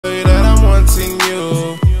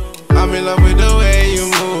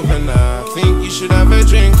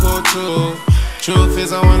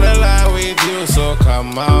is I wanna lie with you, so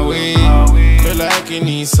come my way. Feel like you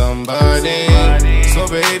need somebody, so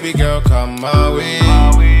baby girl come my way.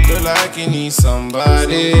 Feel like you need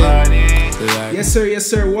somebody. Yes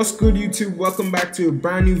sir, what's good YouTube? Welcome back to a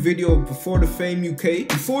brand new video of Before the Fame UK.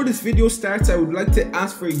 Before this video starts, I would like to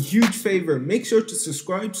ask for a huge favor. Make sure to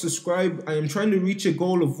subscribe. I am trying to reach a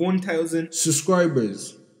goal of 1,000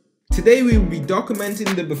 subscribers. Today we will be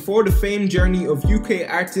documenting the Before the Fame journey of UK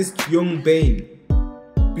artist YXNG BANE.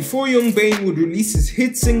 Before YXNG BANE would release his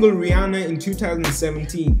hit single Rihanna in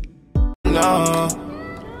 2017. No,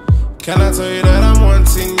 can I tell you that I'm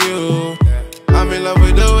wanting you? I'm in love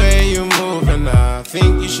with the way you move, and I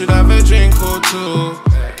think you should have a drink or two.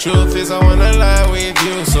 Truth is I wanna lie with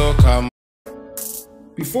you, so come.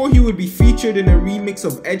 Before he would be featured in a remix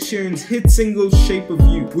of Ed Sheeran's hit single Shape of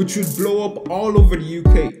You, which would blow up all over the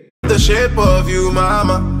UK. The shape of you,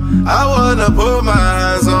 mama, I wanna put my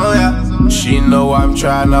hands on ya. She know I'm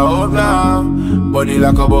tryna hold now, body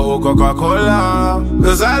like a bottle of Coca-Cola.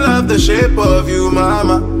 Cause I love the shape of you,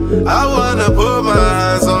 mama, I wanna put my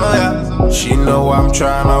hands on ya. She know I'm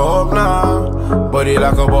tryna hold now, body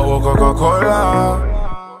like a bottle of Coca-Cola.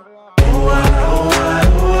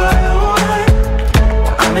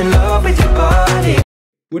 I'm in love with your body.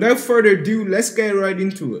 Without further ado, let's get right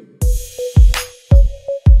into it.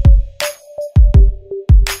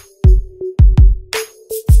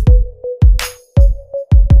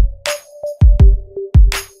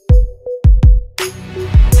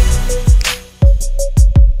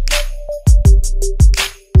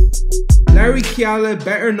 Larry Kiala,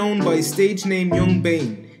 better known by his stage name YXNG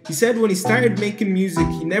BANE. He said when he started making music,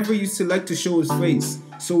 he never used to like to show his face,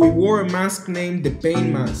 so he wore a mask named the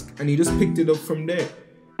Bane mask, and he just picked it up from there.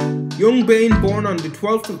 YXNG BANE, born on the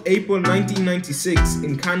 12th of April 1996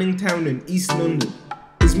 in Canning Town in East London.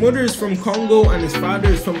 His mother is from Congo and his father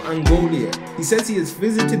is from Angola. He says he has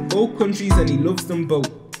visited both countries and he loves them both.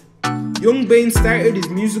 YXNG BANE started his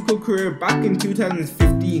musical career back in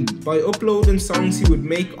 2015 by uploading songs he would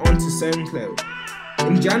make onto SoundCloud.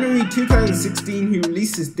 In January 2016, he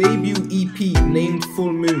released his debut EP named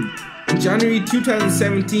Full Moon. In January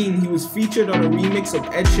 2017, he was featured on a remix of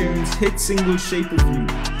Ed Sheeran's hit single Shape of You.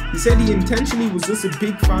 He said he intentionally was just a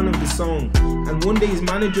big fan of the song, and one day his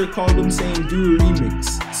manager called him saying do a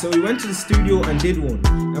remix. So he went to the studio and did one,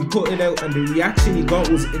 and put it out, and the reaction he got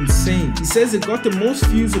was insane. He says it got the most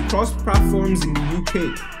views across platforms in the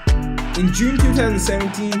UK. In June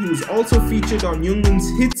 2017, he was also featured on Young's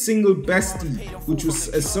hit single Bestie, which was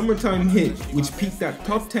a summertime hit, which peaked at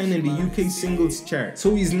top 10 in the UK singles chart.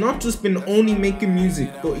 So he's not just been only making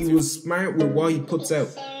music, but he was smart with what he puts out.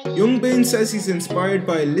 YXNG BANE says he's inspired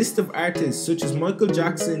by a list of artists such as Michael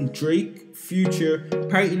Jackson, Drake, Future,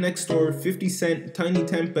 Party Next Door, 50 Cent, Tiny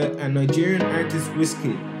Tempa, and Nigerian artist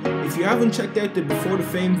Wizkid. If you haven't checked out the Before the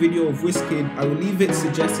Fame video of Wizkid, I will leave it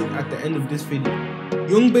suggested at the end of this video.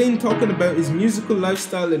 YXNG BANE, talking about his musical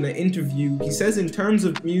lifestyle in an interview, he says in terms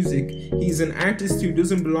of music, he's an artist who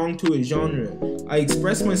doesn't belong to a genre. I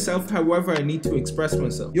express myself however I need to express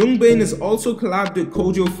myself. YXNG BANE has also collabed with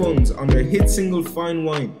Kojo Funds on their hit single Fine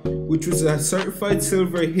Wine, which was a certified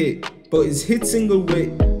silver hit, but his hit single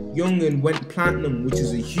with Youngin went platinum, which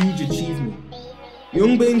is a huge achievement.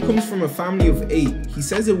 YXNG BANE comes from a family of 8. He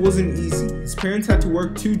says it wasn't easy. His parents had to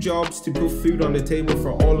work 2 jobs to put food on the table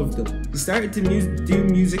for all of them. He started to do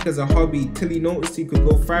music as a hobby till he noticed he could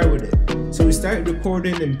go far with it. So he started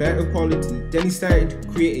recording in better quality. Then he started to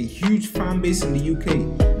create a huge fan base in the UK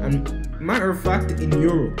and, matter of fact, in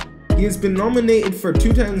Europe. He has been nominated for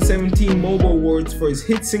 2017 MOBO Awards for his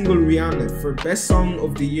hit single Rihanna for Best Song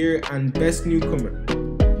of the Year and Best Newcomer.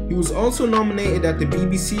 He was also nominated at the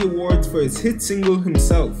BBC Awards for his hit single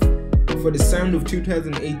Himself for The Sound of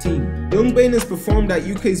 2018. YXNG BANE has performed at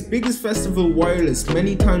UK's biggest festival Wireless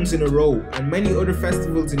many times in a row and many other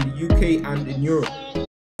festivals in the UK and in Europe.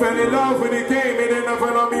 Fell in love with the game, it ain't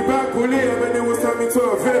never on me back, pull it, and it was turning to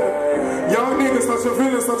a villain. Young nigga, such a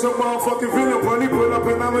villain, such a motherfucking villain. Bunny pull up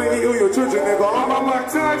and I'ma eat all your children, nigga. On my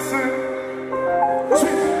Mike Tyson.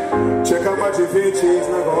 Check out my GV cheese,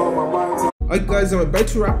 nigga, on my Mike. Alright guys, I'm about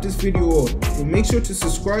to wrap this video up, so make sure to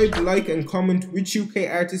subscribe, like and comment which UK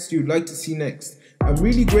artists you'd like to see next. I'm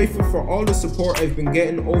really grateful for all the support I've been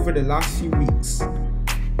getting over the last few weeks.